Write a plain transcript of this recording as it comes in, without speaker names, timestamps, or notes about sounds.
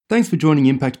Thanks for joining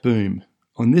Impact Boom.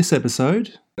 On this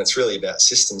episode, it's really about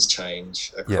systems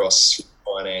change across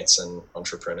finance and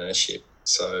entrepreneurship.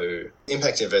 So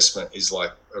impact investment is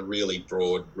like a really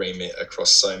broad remit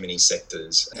across so many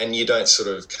sectors, and you don't sort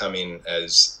of come in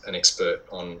as an expert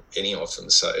on any of them.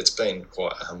 So it's been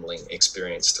quite a humbling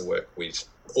experience to work with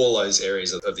all those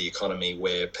areas of the economy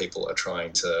where people are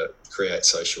trying to create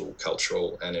social,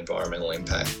 cultural and environmental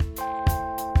impact.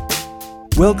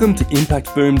 Welcome to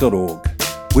impactboom.org.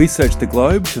 We search the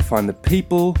globe to find the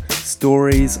people,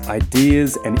 stories,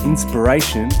 ideas and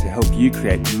inspiration to help you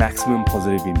create maximum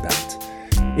positive impact.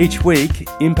 Each week,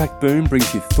 Impact Boom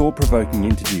brings you thought-provoking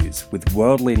interviews with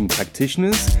world-leading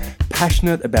practitioners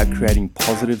passionate about creating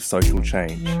positive social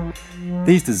change.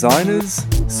 These designers,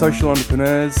 social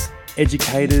entrepreneurs,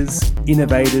 educators,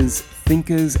 innovators,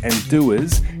 thinkers and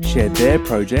doers share their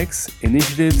projects,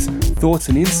 initiatives, thoughts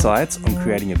and insights on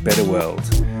creating a better world.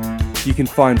 You can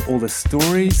find all the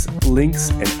stories,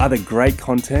 links and other great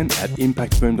content at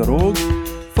impactboom.org.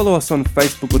 Follow us on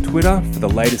Facebook or Twitter for the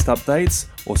latest updates,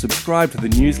 or subscribe to the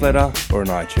newsletter or on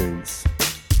iTunes.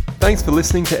 Thanks for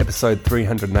listening to episode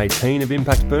 318 of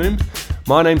Impact Boom.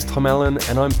 My name's Tom Allen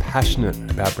and I'm passionate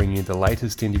about bringing you the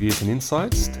latest interviews and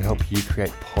insights to help you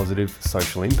create positive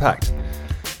social impact.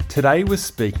 Today we're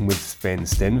speaking with Sven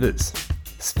Stenvers.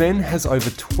 Sven has over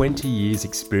 20 years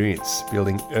experience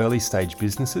building early stage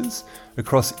businesses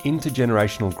across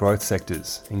intergenerational growth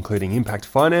sectors, including impact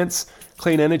finance,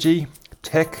 clean energy,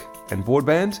 tech and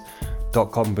broadband,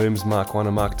 dot-com booms Mark 1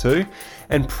 and Mark 2,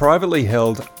 and privately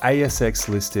held ASX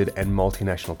listed and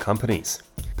multinational companies.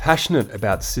 Passionate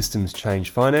about systems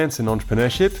change finance and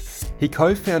entrepreneurship, he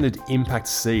co-founded Impact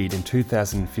Seed in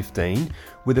 2015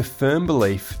 with a firm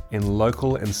belief in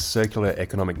local and circular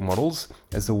economic models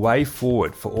as the way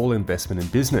forward for all investment in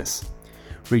business.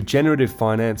 Regenerative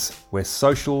finance, where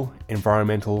social,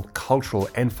 environmental, cultural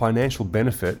and financial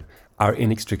benefit are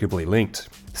inextricably linked.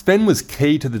 Sven was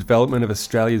key to the development of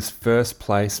Australia's first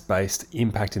place-based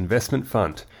impact investment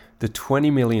fund, the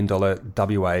 $20 million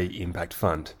WA Impact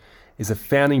Fund, is a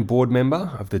founding board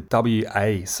member of the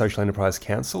WA Social Enterprise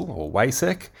Council, or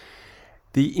WASEC,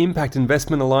 the Impact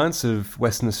Investment Alliance of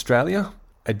Western Australia,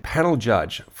 a panel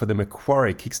judge for the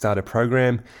Macquarie Kickstarter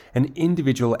program, and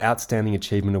individual Outstanding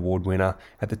Achievement Award winner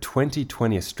at the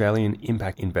 2020 Australian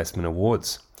Impact Investment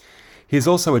Awards. He is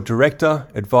also a director,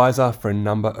 advisor for a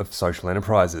number of social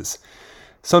enterprises.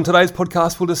 So on today's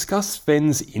podcast, we'll discuss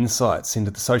Sven's insights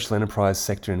into the social enterprise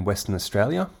sector in Western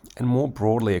Australia and more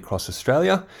broadly across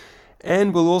Australia.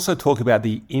 And we'll also talk about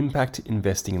the impact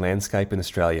investing landscape in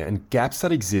Australia and gaps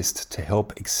that exist to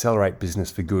help accelerate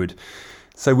business for good.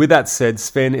 So with that said,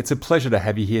 Sven, it's a pleasure to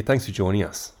have you here. Thanks for joining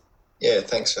us. Yeah,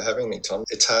 thanks for having me, Tom.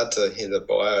 It's hard to hear the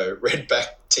bio read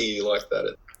back to you like that.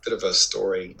 It's a bit of a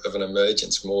story of an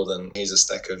emergence more than here's a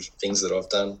stack of things that I've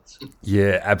done.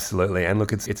 Yeah, absolutely. And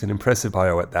look, it's an impressive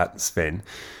bio at that, Sven.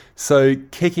 So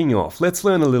kicking off, let's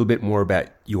learn a little bit more about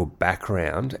your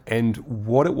background and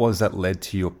what it was that led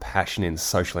to your passion in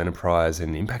social enterprise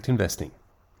and impact investing.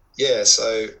 Yeah,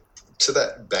 so to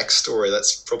that backstory,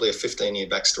 that's probably a 15-year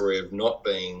backstory of not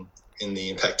being in the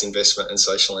impact investment and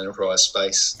social enterprise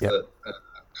space that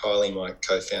Kylie, my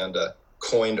co-founder,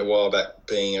 coined a while back,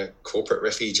 being a corporate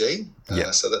refugee.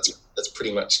 So that's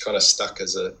pretty much kind of stuck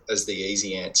as the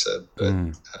easy answer. But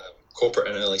corporate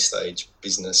and early stage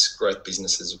business, growth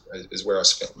businesses is where I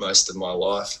spent most of my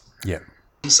life. Yeah.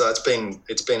 So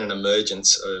it's been an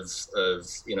emergence of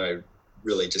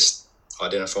really just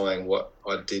identifying what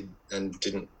I did and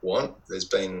didn't want. There's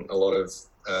been a lot of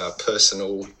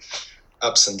personal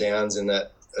ups and downs in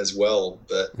that as well.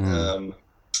 But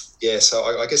so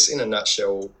I guess in a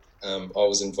nutshell, I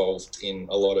was involved in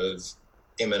a lot of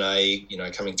M&A,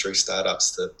 coming through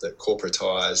startups that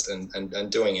corporatized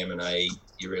and doing M&A,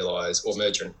 you realise, or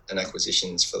merger and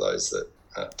acquisitions for those that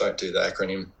don't do the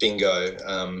acronym bingo.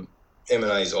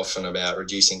 M&A is often about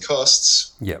reducing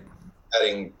costs,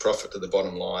 adding profit to the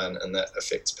bottom line, and that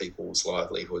affects people's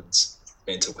livelihoods,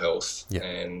 mental health.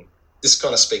 And this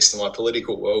kind of speaks to my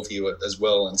political worldview as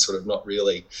well, and sort of not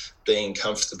really being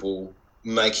comfortable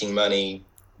making money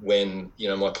when,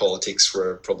 my politics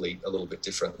were probably a little bit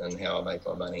different than how I make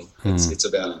my money. It's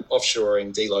about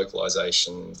offshoring,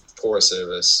 delocalization, poorer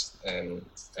service and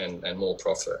more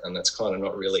profit. And that's kind of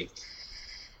not really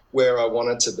where I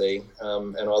wanted to be.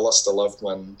 And I lost a loved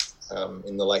one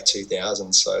in the late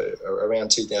 2000s. So around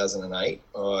 2008,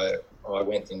 I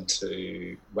went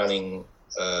into running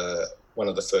one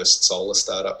of the first solar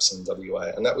startups in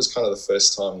WA. And that was kind of the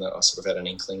first time that I sort of had an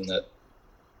inkling that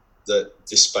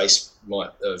this space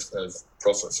of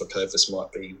profit for purpose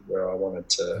might be where I wanted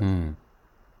to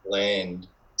land.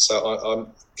 I'm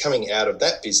coming out of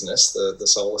that business, the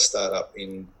solar startup,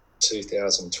 in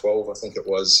 2012, I think it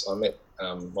was. I met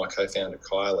my co-founder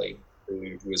Kylie,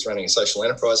 who was running a social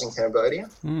enterprise in Cambodia,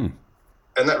 and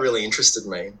that really interested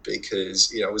me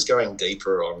because it was going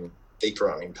deeper on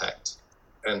impact,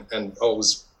 and I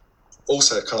was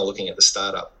also kind of looking at the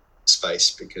startup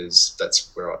space because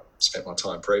that's where I spent my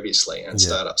time previously, and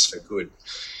startups for good.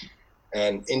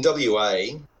 And in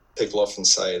WA, people often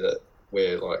say that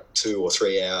we're like 2 or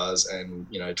 3 hours and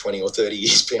 20 or 30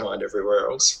 years behind everywhere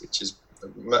else, which is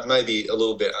maybe a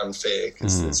little bit unfair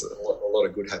because there's a lot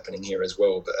of good happening here as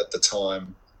well. But at the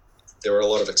time, there were a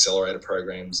lot of accelerator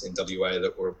programs in WA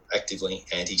that were actively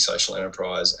anti-social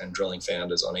enterprise and drilling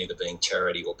founders on either being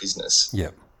charity or business.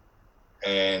 Yeah.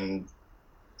 And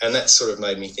that sort of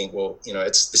made me think, well,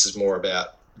 this is more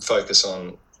about focus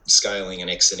on scaling and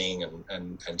exiting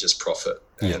and just profit.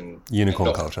 And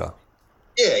unicorn culture.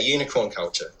 Yeah, unicorn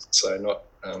culture. So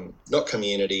not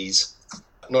communities,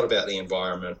 not about the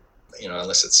environment,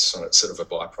 unless it's sort of a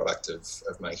byproduct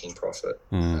of making profit.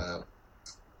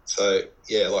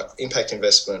 Like impact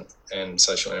investment and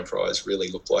social enterprise really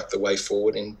looked like the way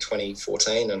forward in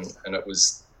 2014, and it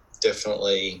was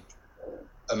definitely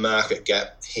a market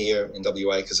gap here in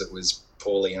WA because it was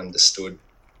poorly understood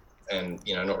and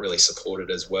not really supported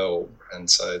as well. And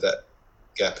so that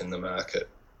gap in the market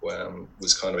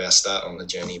was kind of our start on the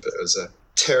journey, but it was a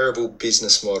terrible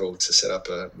business model to set up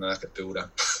a market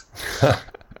builder,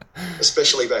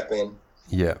 especially back then.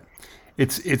 Yeah.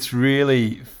 It's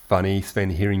really funny, Sven,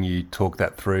 hearing you talk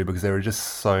that through, because there are just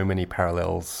so many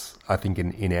parallels, I think,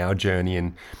 in our journey,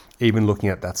 and even looking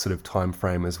at that sort of time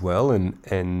frame as well,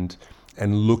 and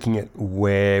looking at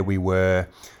where we were,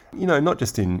 not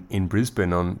just in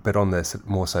Brisbane, but on the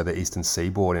more so the eastern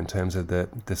seaboard in terms of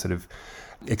the sort of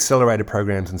accelerator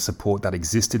programs and support that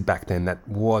existed back then that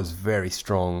was very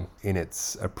strong in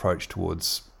its approach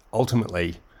towards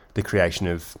ultimately the creation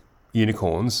of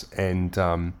unicorns. And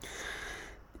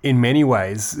in many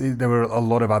ways, there were a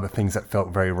lot of other things that felt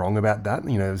very wrong about that.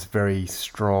 There was very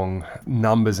strong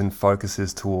numbers and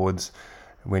focuses towards,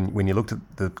 when you looked at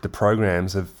the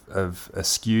programs of a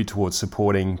skew towards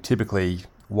supporting typically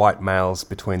white males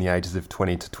between the ages of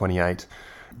 20 to 28,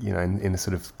 in a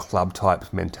sort of club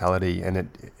type mentality. And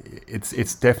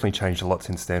it's definitely changed a lot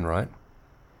since then, right?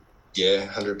 Yeah,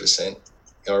 100%.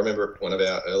 I remember one of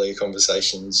our earlier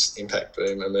conversations, Impact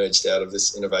Boom emerged out of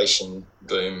this innovation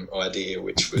boom idea,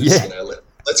 which was,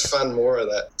 let's fund more of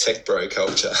that tech bro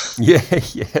culture. Yeah.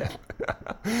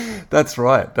 That's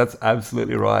right. That's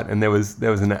absolutely right. And there was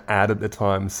an ad at the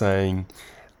time saying,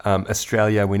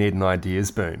 Australia, we need an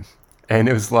ideas boom. And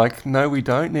it was like, no, we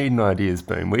don't need an ideas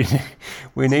boom.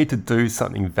 We need to do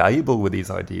something valuable with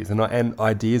these ideas. And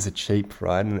ideas are cheap,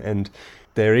 right? And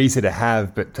they're easy to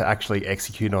have, but to actually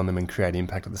execute on them and create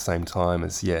impact at the same time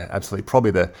is, absolutely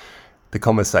probably the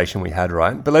conversation we had,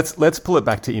 right? But let's pull it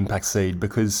back to Impact Seed,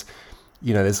 because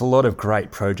there's a lot of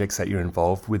great projects that you're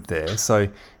involved with there. So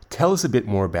tell us a bit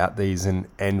more about these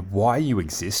and why you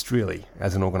exist really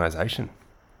as an organisation.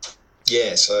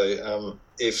 Yeah, so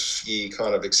if you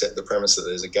kind of accept the premise that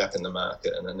there's a gap in the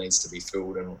market and it needs to be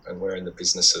filled, and we're in the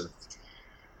business of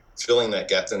filling that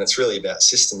gap, then it's really about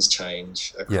systems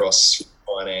change across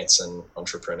finance and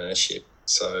entrepreneurship.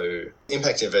 So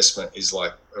impact investment is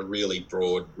like a really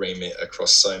broad remit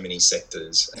across so many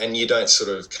sectors, and you don't sort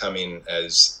of come in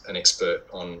as an expert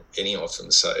on any of them.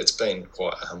 So it's been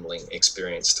quite a humbling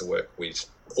experience to work with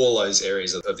all those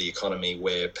areas of the economy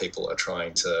where people are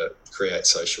trying to create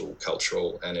social,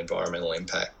 cultural and environmental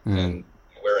impact. And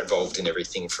we're involved in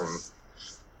everything from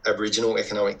Aboriginal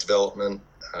economic development,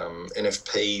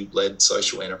 NFP-led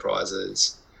social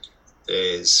enterprises.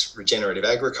 There's regenerative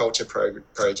agriculture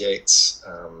projects.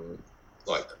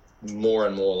 Like more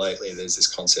and more lately, there's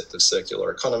this concept of circular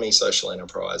economy, social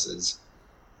enterprises.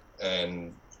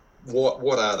 And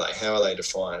what are they? How are they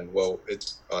defined? Well,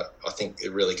 I think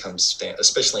it really comes down,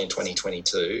 especially in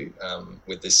 2022,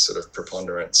 with this sort of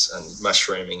preponderance and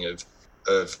mushrooming of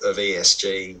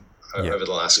ESG over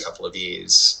the last couple of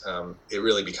years. It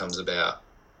really becomes about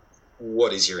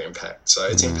what is your impact. So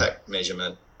it's impact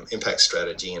measurement, impact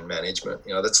strategy and management.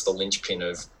 That's the linchpin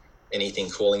of anything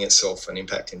calling itself an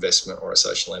impact investment or a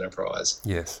social enterprise.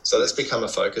 Yes. So that's become a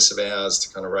focus of ours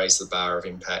to kind of raise the bar of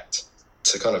impact,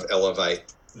 to kind of elevate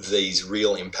these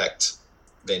real impact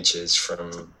ventures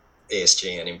from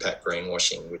ESG and impact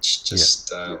greenwashing, which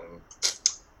just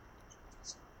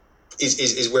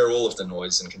is where all of the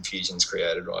noise and confusion is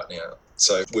created right now.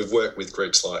 So we've worked with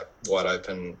groups like Wide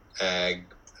Open Ag,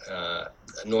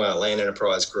 Noya Land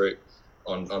Enterprise Group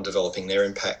on developing their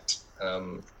impact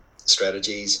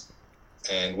strategies.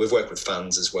 and we've worked with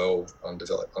funds as well on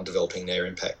developing their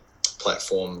impact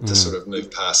platform to sort of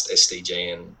move past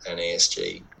SDG and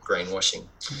ESG greenwashing.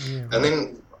 Yeah, right. And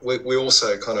then we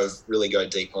also kind of really go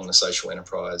deep on the social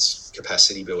enterprise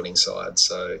capacity building side.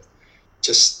 So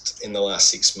just in the last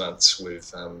 6 months,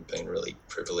 we've been really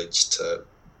privileged to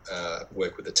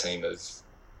work with a team of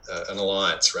an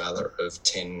alliance rather of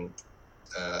 10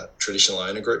 traditional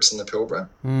owner groups in the Pilbara.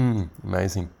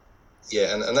 Amazing.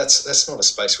 Yeah, and that's not a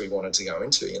space we wanted to go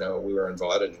into. We were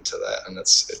invited into that, and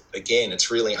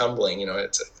it's really humbling.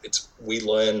 It's we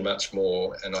learn much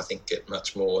more, and I think get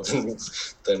much more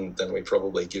than we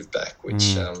probably give back,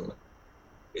 which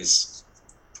is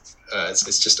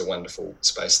it's just a wonderful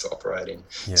space to operate in.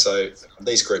 Yeah. So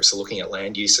these groups are looking at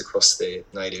land use across their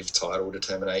native title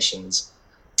determinations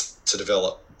to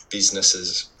develop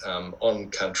businesses on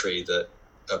country that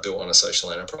are built on a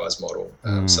social enterprise model.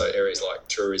 So areas like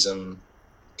tourism,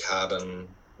 carbon,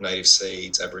 native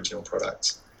seeds, Aboriginal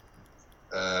products.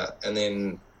 And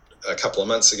then a couple of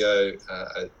months ago,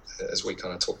 as we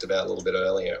kind of talked about a little bit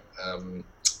earlier,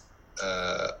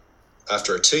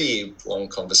 after a 2-year-long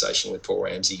conversation with Paul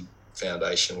Ramsay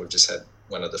Foundation, we've just had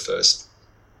one of the first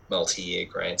multi-year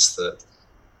grants that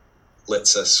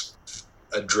lets us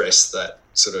address that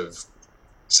sort of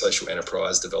social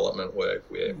enterprise development work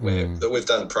that we've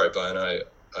done pro bono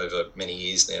over many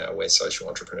years now, where social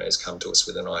entrepreneurs come to us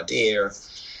with an idea,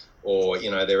 or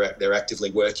they're actively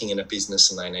working in a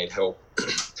business and they need help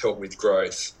with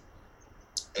growth,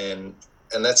 and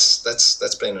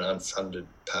that's been an unfunded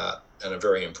part and a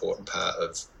very important part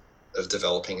of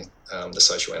developing the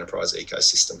social enterprise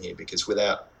ecosystem here, because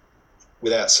without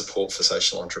support for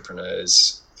social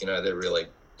entrepreneurs, they're really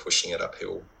pushing it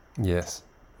uphill. Yes.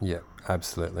 Yeah,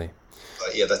 absolutely.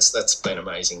 That's been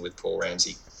amazing with Paul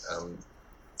Ramsay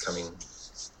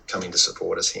coming to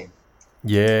support us here.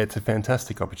 Yeah, it's a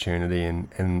fantastic opportunity,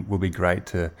 and will be great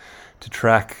to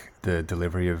track the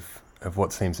delivery of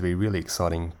what seems to be a really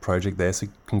exciting project there. So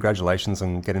congratulations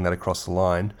on getting that across the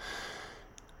line.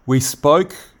 We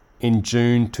spoke in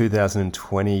June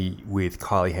 2020 with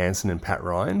Kylie Hansen and Pat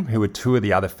Ryan, who were two of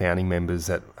the other founding members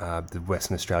at the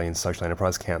Western Australian Social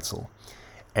Enterprise Council.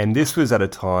 And this was at a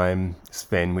time,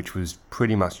 Sven, which was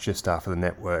pretty much just after the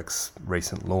network's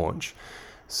recent launch.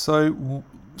 So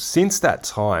since that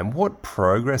time, what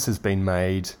progress has been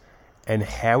made, and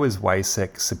how is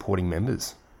WASEC supporting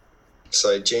members?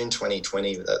 So June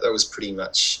 2020, that was pretty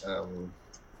much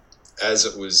as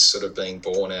it was sort of being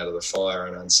born out of the fire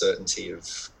and uncertainty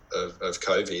of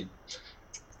COVID,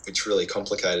 which really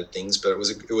complicated things, but it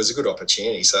was a good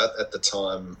opportunity. So at the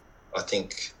time, I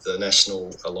think the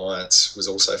National Alliance was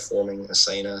also forming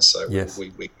ASINA, so yes.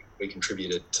 we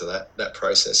contributed to that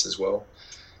process as well.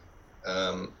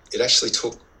 It actually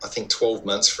took, I think, 12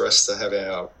 months for us to have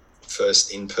our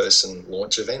first in-person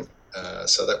launch event.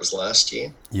 So that was last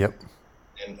year. Yep.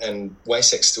 And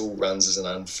WASEC still runs as an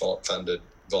unfunded,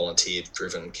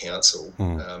 volunteer-driven council.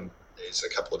 There's a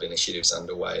couple of initiatives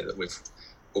underway that we've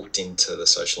booked into the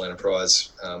Social Enterprise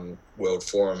World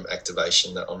Forum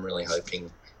activation that I'm really hoping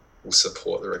will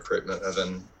support the recruitment of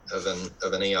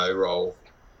an EO role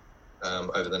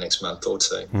over the next month or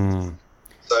two.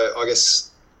 So I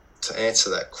guess to answer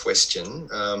that question,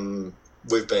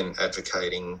 we've been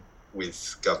advocating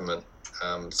with government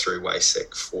through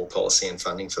WASEC for policy and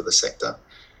funding for the sector.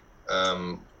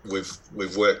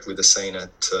 We've worked with ASINA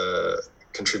to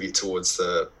contribute towards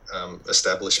the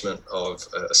establishment of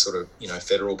a sort of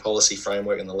federal policy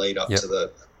framework in the lead up to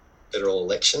the federal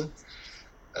election.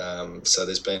 So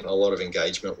there's been a lot of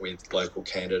engagement with local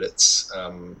candidates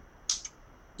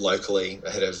locally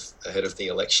ahead of the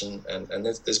election, and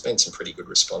there's been some pretty good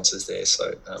responses there.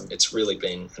 So it's really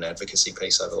been an advocacy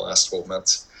piece over the last 12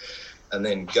 months. And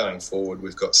then going forward,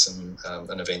 we've got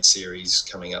an event series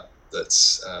coming up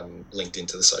that's linked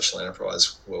into the Social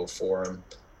Enterprise World Forum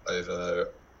over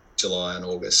July and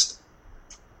August.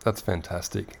 That's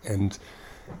fantastic. And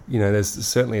there's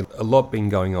certainly a lot been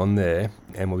going on there,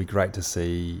 and will be great to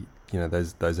see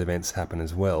those events happen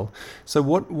as well. So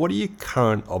what are your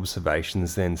current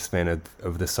observations then, Sven,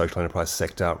 of the social enterprise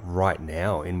sector right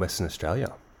now in Western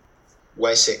Australia?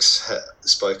 WASEC's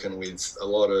spoken with a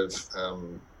lot of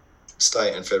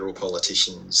state and federal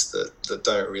politicians that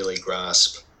don't really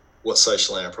grasp what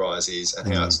social enterprise is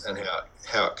and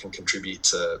how it can contribute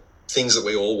to things that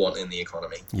we all want in the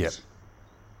economy. Yep.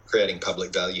 Creating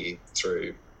public value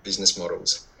through business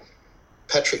models.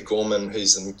 Patrick Gorman,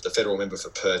 who's the federal member for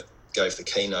Perth, gave the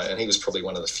keynote, and he was probably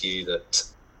one of the few that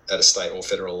at a state or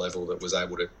federal level that was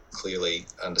able to clearly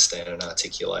understand and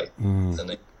articulate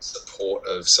the support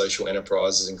of social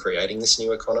enterprises in creating this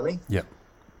new economy. Yep.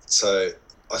 So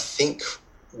I think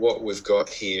what we've got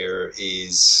here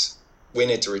is we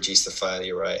need to reduce the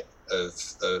failure rate of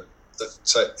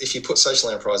so if you put social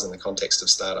enterprise in the context of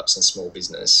startups and small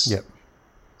business, yep.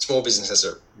 Small business has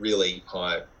a really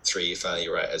high 3-year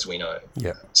failure rate, as we know.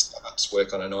 Yep. Startups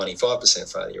work on a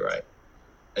 95% failure rate.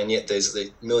 And yet there's the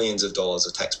millions of dollars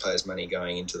of taxpayers' money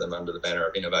going into them under the banner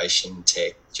of innovation,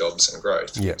 tech, jobs and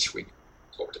growth, yep. which we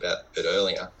talked about a bit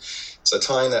earlier. So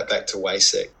tying that back to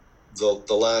WASEC, the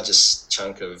largest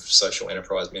chunk of social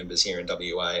enterprise members here in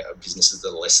WA are businesses that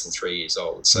are less than 3 years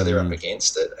old. So they're up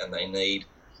against it, and they need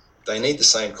the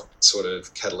same sort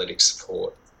of catalytic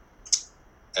support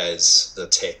as the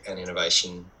tech and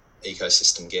innovation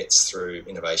ecosystem gets through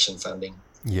innovation funding.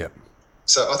 Yep.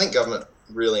 So I think government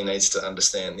really needs to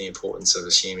understand the importance of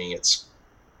assuming its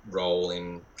role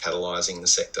in catalysing the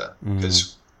sector,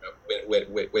 because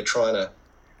we're trying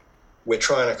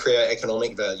to create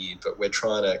economic value, but we're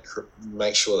trying to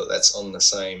make sure that that's on the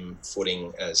same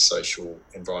footing as social,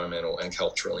 environmental and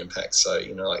cultural impact. So,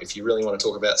 like if you really want to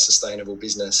talk about sustainable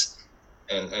business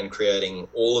and creating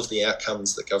all of the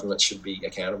outcomes that government should be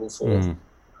accountable for,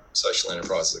 social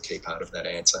enterprise is a key part of that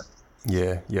answer.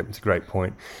 Yeah, yep, it's a great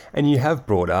point. And you have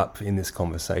brought up in this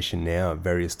conversation now at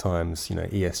various times,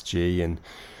 ESG,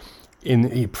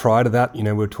 and prior to that,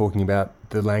 we're talking about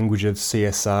the language of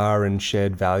CSR and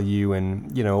shared value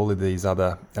and, all of these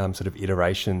other sort of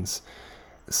iterations.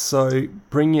 So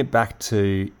bringing it back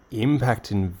to impact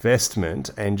investment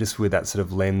and just with that sort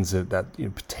of lens of that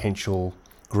potential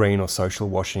green or social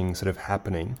washing sort of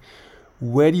happening,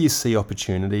 where do you see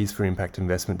opportunities for impact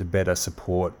investment to better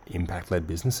support impact-led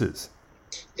businesses?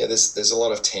 Yeah, there's a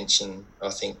lot of tension, I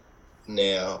think,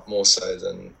 now more so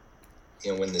than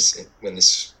when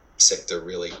this sector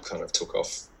really kind of took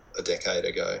off a decade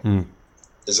ago.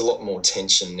 There's a lot more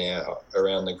tension now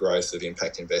around the growth of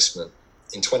impact investment.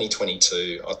 In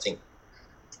 2022, I think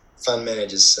fund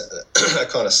managers are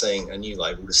kind of seeing a new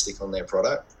label to stick on their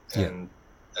product, and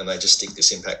they just stick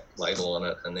this impact label on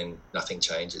it, and then nothing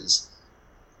changes.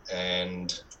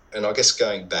 And I guess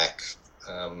going back,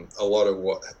 a lot of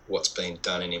what's been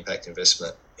done in impact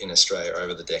investment in Australia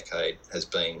over the decade has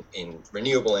been in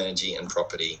renewable energy and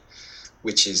property,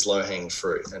 which is low-hanging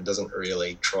fruit and doesn't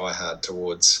really try hard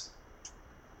towards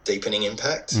deepening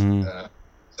impact. So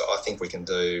I think we can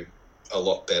do a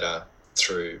lot better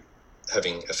through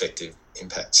having effective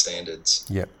impact standards.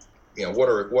 Yep.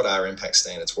 What are impact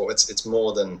standards? Well, it's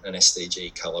more than an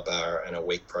SDG colour bar and a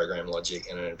weak program logic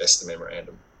and an investor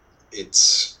memorandum.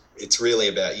 It's really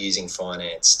about using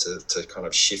finance to kind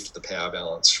of shift the power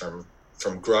balance from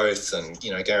growth and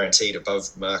guaranteed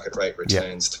above market rate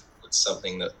returns to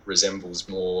something that resembles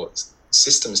more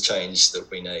systems change that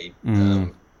we need,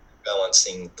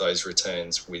 balancing those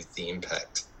returns with the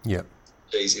impact. Yep.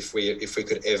 Geez, if we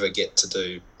could ever get to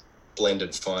do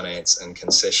blended finance and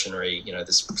concessionary,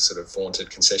 this sort of vaunted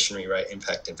concessionary rate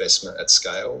impact investment at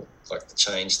scale, like the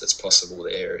change that's possible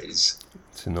there it's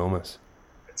enormous.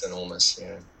 It's enormous,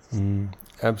 yeah.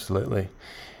 Absolutely.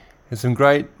 There's some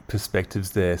great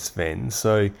perspectives there, Sven.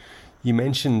 So you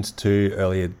mentioned too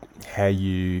earlier how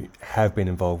you have been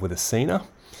involved with Ascena,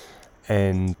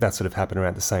 and that sort of happened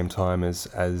around the same time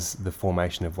as the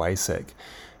formation of WASEC.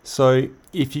 So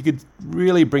if you could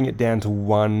really bring it down to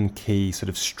one key sort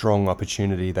of strong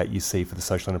opportunity that you see for the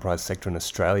social enterprise sector in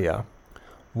Australia,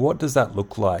 what does that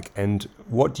look like, and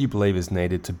what do you believe is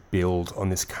needed to build on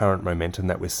this current momentum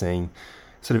that we're seeing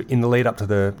sort of in the lead up to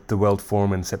the World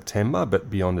Forum in September, but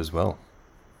beyond as well?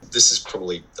 This is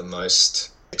probably the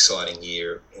most exciting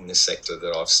year in this sector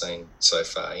that I've seen so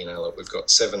far. We've got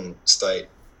 7 state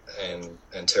and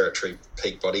territory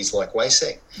peak bodies like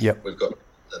WASEC. Yep. We've got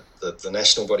the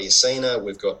national body Ascena,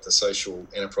 we've got the Social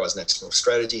Enterprise National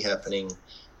Strategy happening,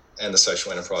 and the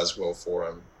Social Enterprise World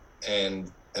Forum.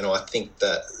 And I think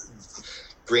that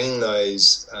bringing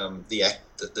those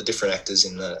the different actors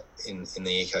in the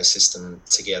ecosystem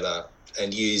together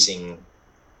and using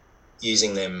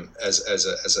them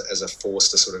as a force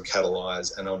to sort of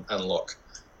catalyse and unlock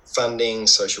funding,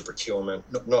 social procurement,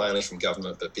 not only from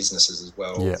government but businesses as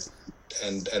well. Yeah.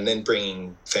 And then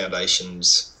bringing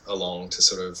foundations along to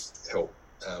sort of help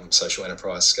social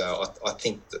enterprise scale. I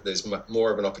think that there's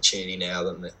more of an opportunity now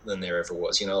than there ever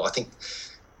was. I think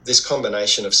this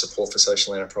combination of support for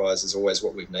social enterprise is always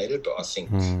what we've needed, but I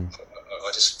think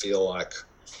I just feel like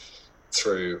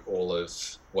through all of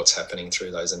what's happening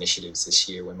through those initiatives this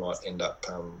year, we might end up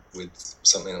with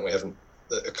something that we haven't,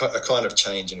 a kind of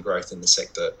change and growth in the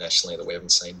sector nationally that we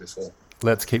haven't seen before.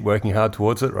 Let's keep working hard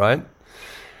towards it, right?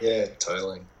 Yeah,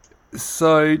 totally.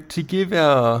 So to give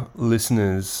our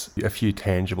listeners a few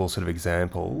tangible sort of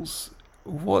examples,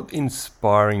 What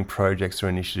inspiring projects or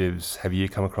initiatives have you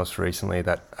come across recently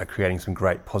that are creating some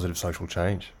great positive social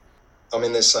change? I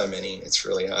mean, there's so many. It's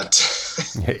really hard.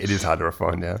 Yeah, it is hard to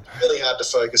refine down. Really hard to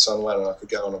focus on one, and I could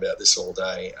go on about this all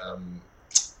day.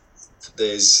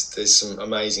 There's some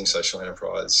amazing social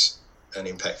enterprise and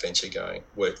impact venture going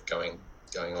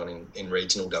on in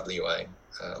regional WA,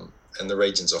 and the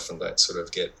regions often don't sort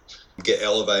of get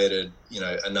elevated,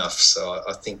 enough. So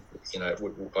I think, I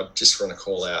just want to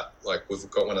call out, like, we've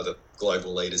got one of the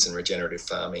global leaders in regenerative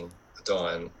farming,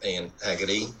 Ian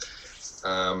Haggerty.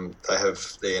 They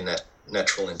have their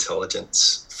natural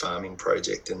intelligence farming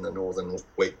project in the northern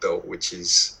wheat belt, which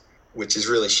is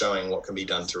really showing what can be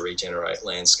done to regenerate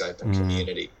landscape and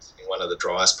community in one of the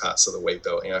driest parts of the wheat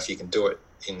belt. If you can do it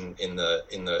in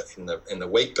the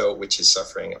wheat belt, which is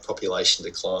suffering a population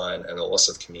decline and a loss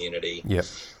of community,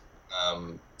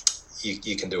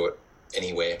 you can do it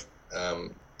anywhere.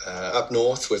 Up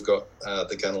north, we've got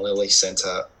the Gunalili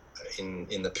Centre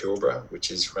in the Pilbara,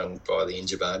 which is run by the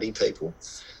Injibandi people.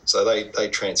 So they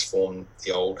transformed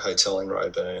the old hotel in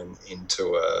Roebourne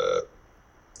into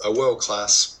a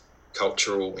world-class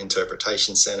cultural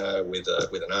interpretation centre with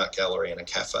an art gallery and a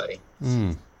cafe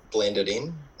blended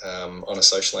in on a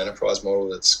social enterprise model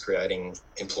that's creating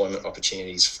employment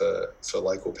opportunities for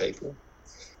local people.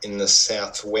 In the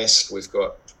southwest, we've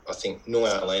got, I think,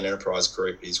 Nulla Land Enterprise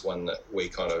Group is one that we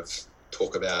kind of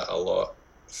talk about a lot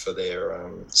for their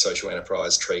social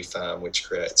enterprise tree farm, which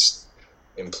creates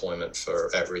employment for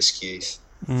at-risk youth.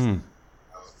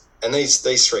 And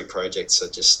these three projects are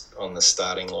just on the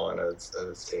starting line of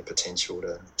their potential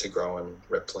to grow and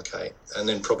replicate. And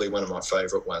then probably one of my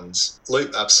favourite ones,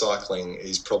 Loop Upcycling,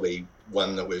 is probably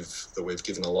one that we've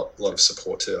given a lot of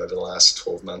support to over the last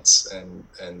 12 months and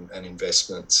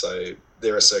investment. So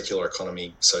they're a circular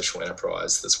economy social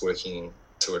enterprise that's working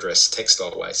to address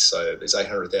textile waste. So there's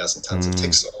 800,000 tonnes of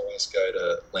textile waste go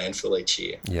to landfill each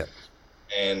year. Yeah.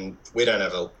 And we don't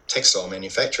have a textile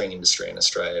manufacturing industry in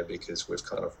Australia because we've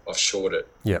kind of offshored it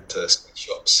to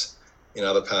shops in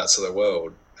other parts of the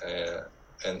world.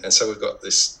 And so we've got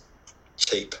this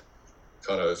cheap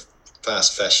kind of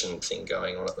fast fashion thing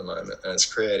going on at the moment, and it's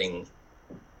creating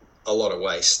a lot of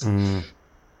waste. And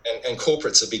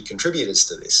corporates are big contributors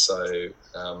to this. So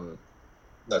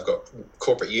they've got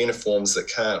corporate uniforms that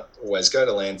can't always go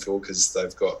to landfill because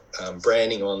they've got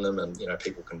branding on them, and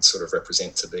people can sort of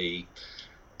represent to be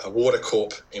a Water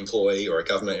Corp employee or a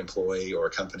government employee or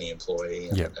a company employee,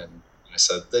 and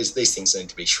so these things need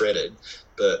to be shredded.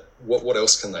 But what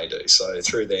else can they do? So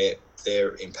through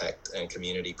their impact and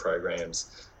community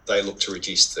programs, they look to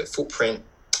reduce their footprint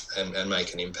and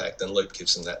make an impact. And Loop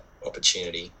gives them that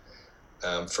opportunity.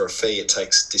 For a fee, it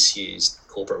takes disused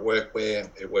corporate workwear.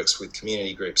 It works with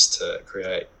community groups to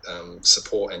create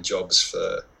support and jobs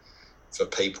for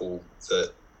people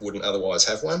that wouldn't otherwise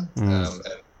have one.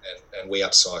 And we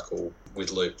upcycle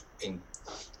with Loop,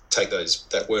 take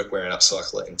that workwear and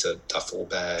upcycle it into duffel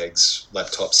bags,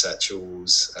 laptop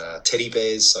satchels, teddy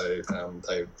bears. So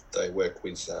they work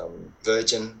with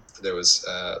Virgin. There was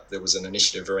an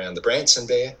initiative around the Branson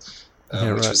bear,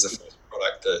 which was the first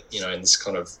product that, in this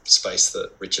kind of space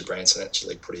that Richard Branson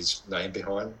actually put his name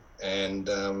behind. And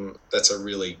that's a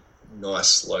really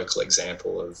nice local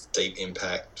example of deep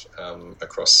impact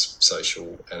across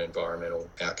social and environmental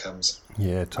outcomes.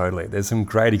 Yeah, totally. There's some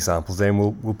great examples there, and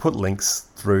we'll put links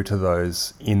through to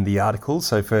those in the article.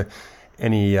 So for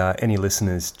any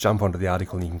listeners, jump onto the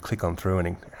article and you can click on through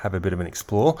and have a bit of an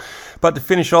explore. But to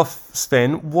finish off,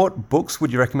 Sven, what books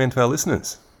would you recommend to our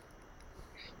listeners?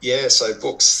 Yeah, so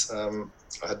books.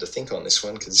 I had to think on this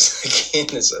one because again,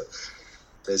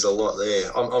 there's a lot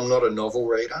there. I'm not a novel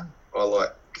reader. I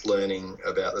like learning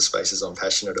about the spaces I'm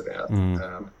passionate about.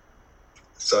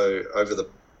 So over the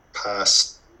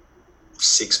past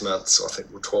 6 months, I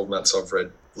think 12 months, I've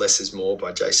read Less is More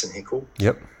by Jason Hickel.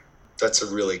 Yep. That's a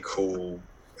really cool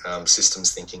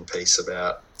systems thinking piece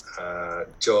about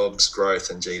jobs,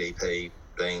 growth and GDP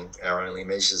being our only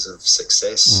measures of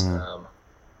success,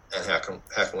 and how can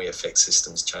we affect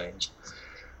systems change.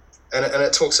 And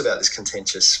it talks about this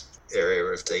contentious area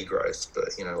of degrowth,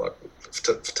 but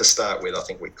to start with, I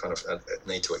think we kind of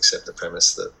need to accept the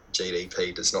premise that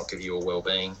GDP does not give you a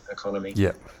well-being economy.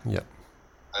 Yeah.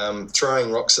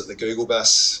 Throwing Rocks at the Google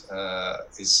Bus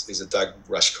is a Doug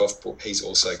Rushkoff book. He's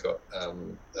also got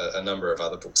a number of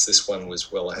other books. This one was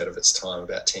well ahead of its time,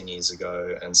 about 10 years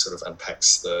ago, and sort of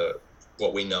unpacks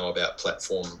what we know about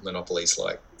platform monopolies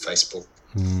like Facebook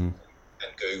and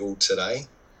Google today,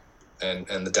 and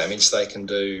the damage they can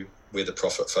do with a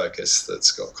profit focus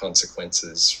that's got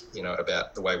consequences,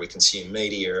 about the way we consume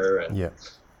media and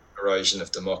erosion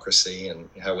of democracy and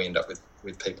how we end up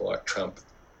with people like Trump.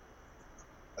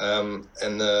 And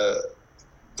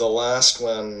the last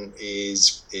one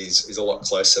is a lot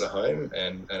closer to home,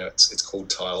 and it's called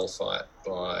Title Fight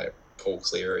by Paul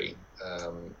Cleary.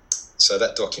 So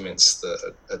that documents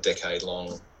a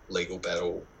decade-long legal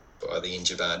battle by the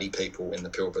Yindjibarndi people in the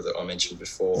Pilbara that I mentioned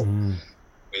before,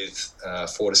 with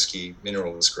Fortescue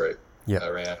Minerals Group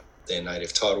around their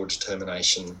native title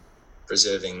determination,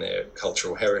 preserving their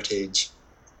cultural heritage,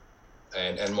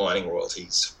 and mining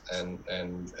royalties. And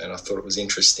I thought it was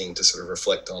interesting to sort of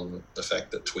reflect on the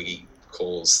fact that Twiggy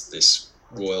calls this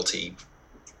royalty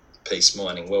piece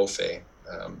mining welfare,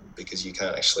 because you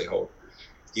can't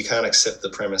accept the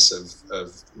premise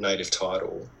of native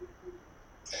title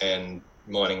and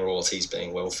mining royalties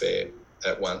being welfare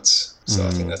at once. So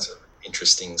I think that's an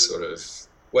interesting sort of,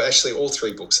 well, actually all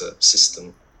three books are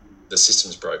the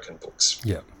system's broken books.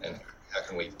 Yeah. And how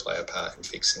can we play a part in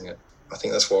fixing it? I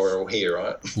think that's why we're all here,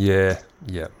 right? Yeah.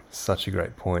 Such a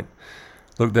great point.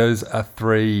 Look, those are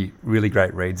three really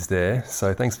great reads there.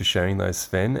 So thanks for sharing those,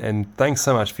 Sven. And thanks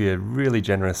so much for your really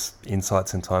generous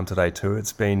insights and time today too.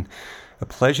 It's been a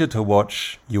pleasure to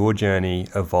watch your journey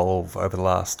evolve over the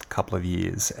last couple of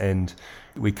years. And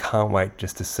we can't wait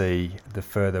just to see the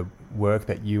further work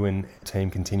that you and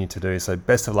team continue to do. So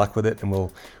best of luck with it, and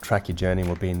we'll track your journey and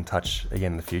we'll be in touch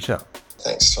again in the future.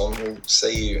 Thanks, Tom. We'll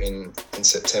see you in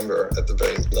September at the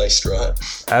very least, right?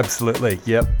 Absolutely,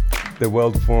 yep. The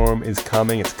World Forum is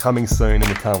coming. It's coming soon and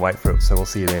we can't wait for it. So we'll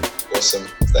see you then. Awesome.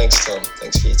 Thanks, Tom.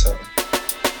 Thanks for your time.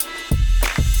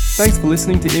 Thanks for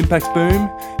listening to Impact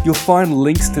Boom. You'll find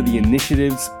links to the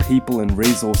initiatives, people and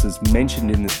resources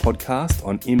mentioned in this podcast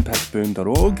on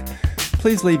impactboom.org.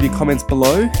 Please leave your comments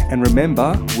below, and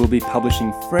remember, we'll be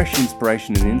publishing fresh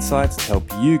inspiration and insights to help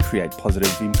you create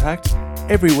positive impact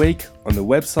every week on the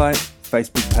website,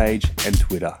 Facebook page and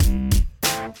Twitter.